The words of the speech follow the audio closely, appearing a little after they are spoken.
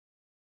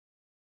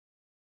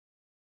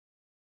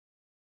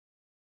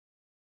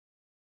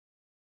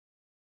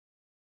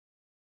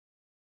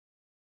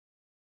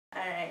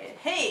Alright,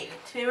 hey!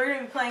 Today we're going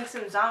to be playing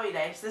some zombie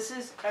dice. This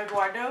is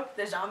Eduardo,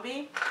 the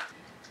zombie.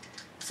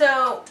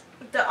 So,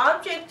 the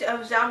object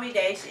of zombie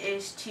dice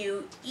is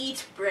to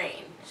eat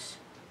brains.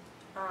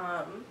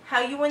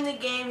 How you win the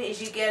game is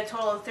you get a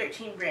total of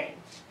 13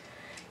 brains.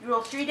 You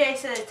roll 3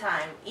 dice at a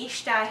time.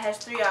 Each die has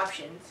 3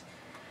 options.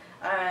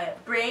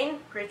 Brain,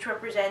 which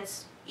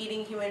represents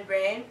eating human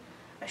brain.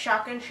 A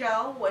shotgun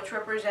shell, which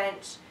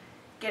represents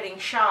getting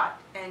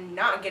shot and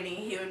not getting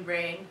a human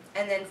brain.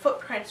 And then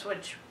footprints,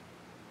 which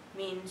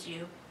means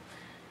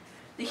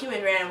the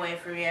human ran away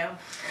from you.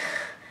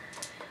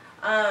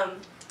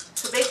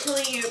 So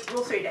basically you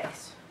roll 3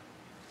 dice.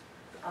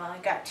 I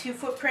got 2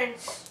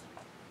 footprints,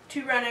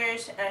 2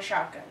 runners, and a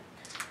shotgun.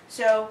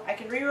 So I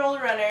can re-roll the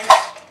runners,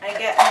 and I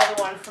get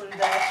another one from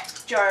the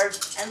jar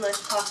of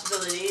endless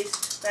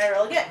possibilities that I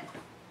roll again.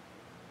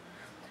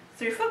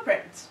 3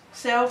 footprints.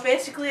 So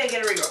basically I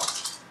get a re-roll.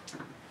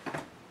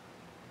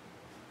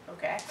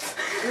 Okay.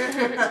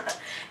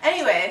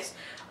 Anyways,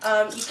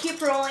 you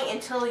keep rolling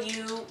until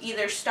you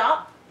either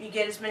stop, you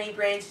get as many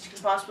brains as you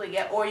can possibly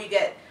get, or you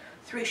get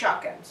 3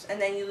 shotguns, and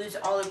then you lose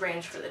all the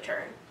brains for the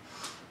turn.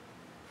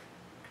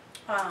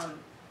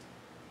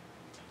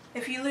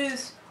 If you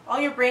lose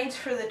all your brains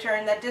for the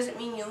turn, that doesn't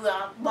mean you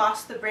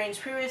lost the brains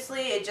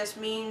previously, it just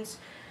means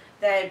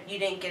that you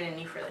didn't get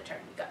any for the turn,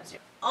 you got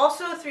 0.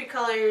 Also 3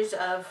 colors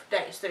of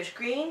dice. There's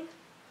green,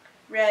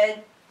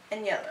 red,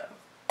 and yellow.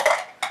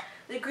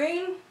 The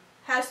green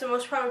has the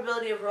most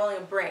probability of rolling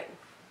a brain.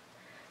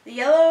 The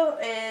yellow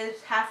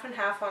is half and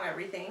half on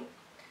everything.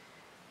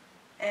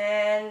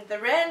 And the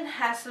red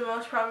has the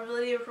most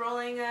probability of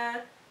rolling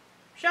a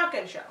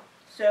shotgun shell.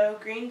 So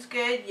green's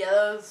good,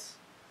 yellow's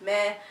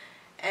meh,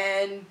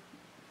 and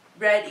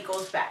red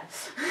equals bad.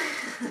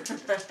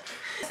 The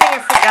thing I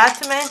forgot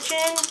to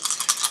mention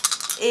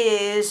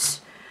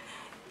is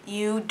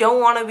you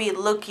don't want to be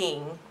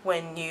looking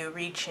when you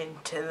reach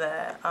into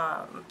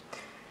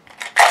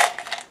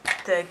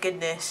the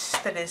goodness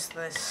that is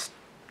this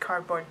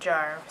cardboard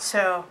jar.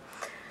 So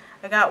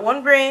I got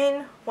 1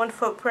 brain, 1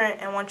 footprint,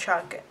 and 1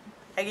 shotgun.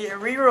 I get to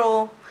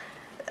re-roll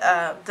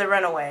the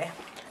runaway.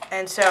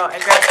 And so I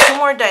grabbed 2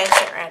 more dice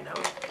at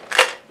random.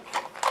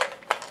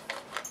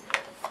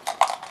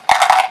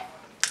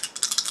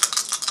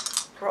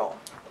 Roll.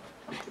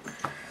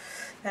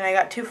 Then I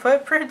got 2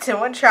 footprints and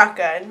 1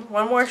 shotgun.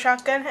 1 more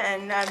shotgun,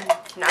 and I'm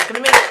not going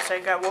to make it. So I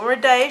got 1 more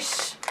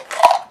dice.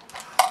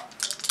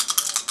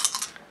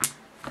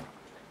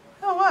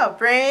 Oh wow,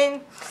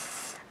 brain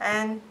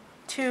and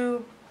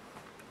 2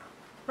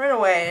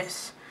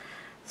 runaways.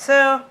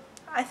 So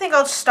I think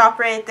I'll stop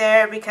right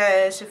there,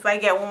 because if I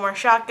get 1 more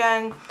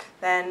shotgun,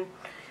 then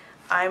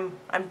I'm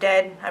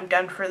dead. I'm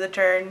done for the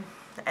turn,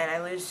 and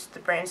I lose the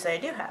brains that I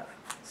do have.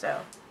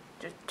 So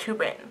just 2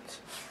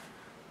 brains.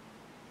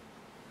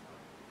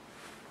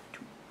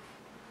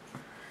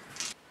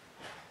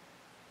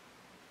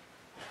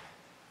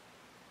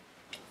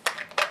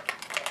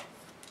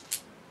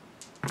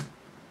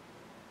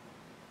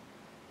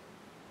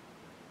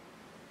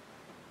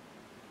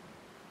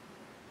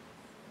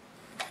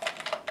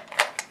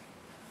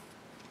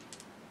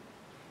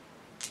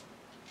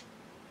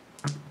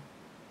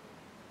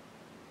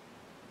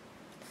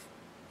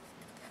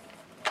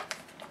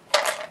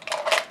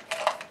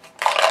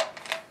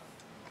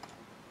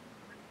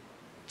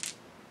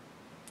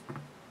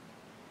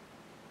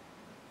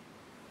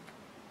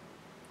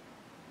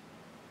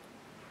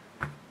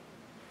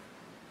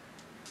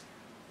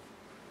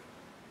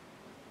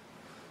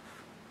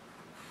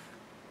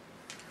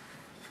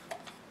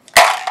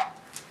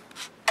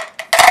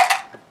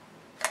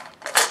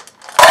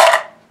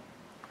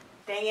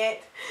 Dang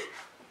it.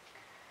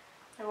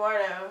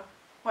 Eduardo,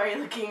 why are you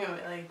looking at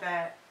me like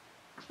that?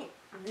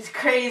 These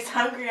crazed,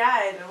 hungry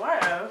eyes.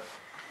 Eduardo,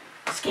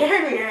 you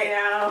scared me right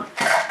now.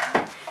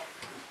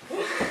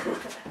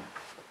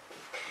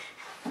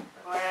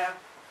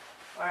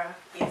 Eduardo,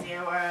 easy,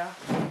 Eduardo.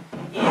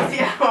 Easy,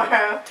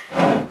 Eduardo.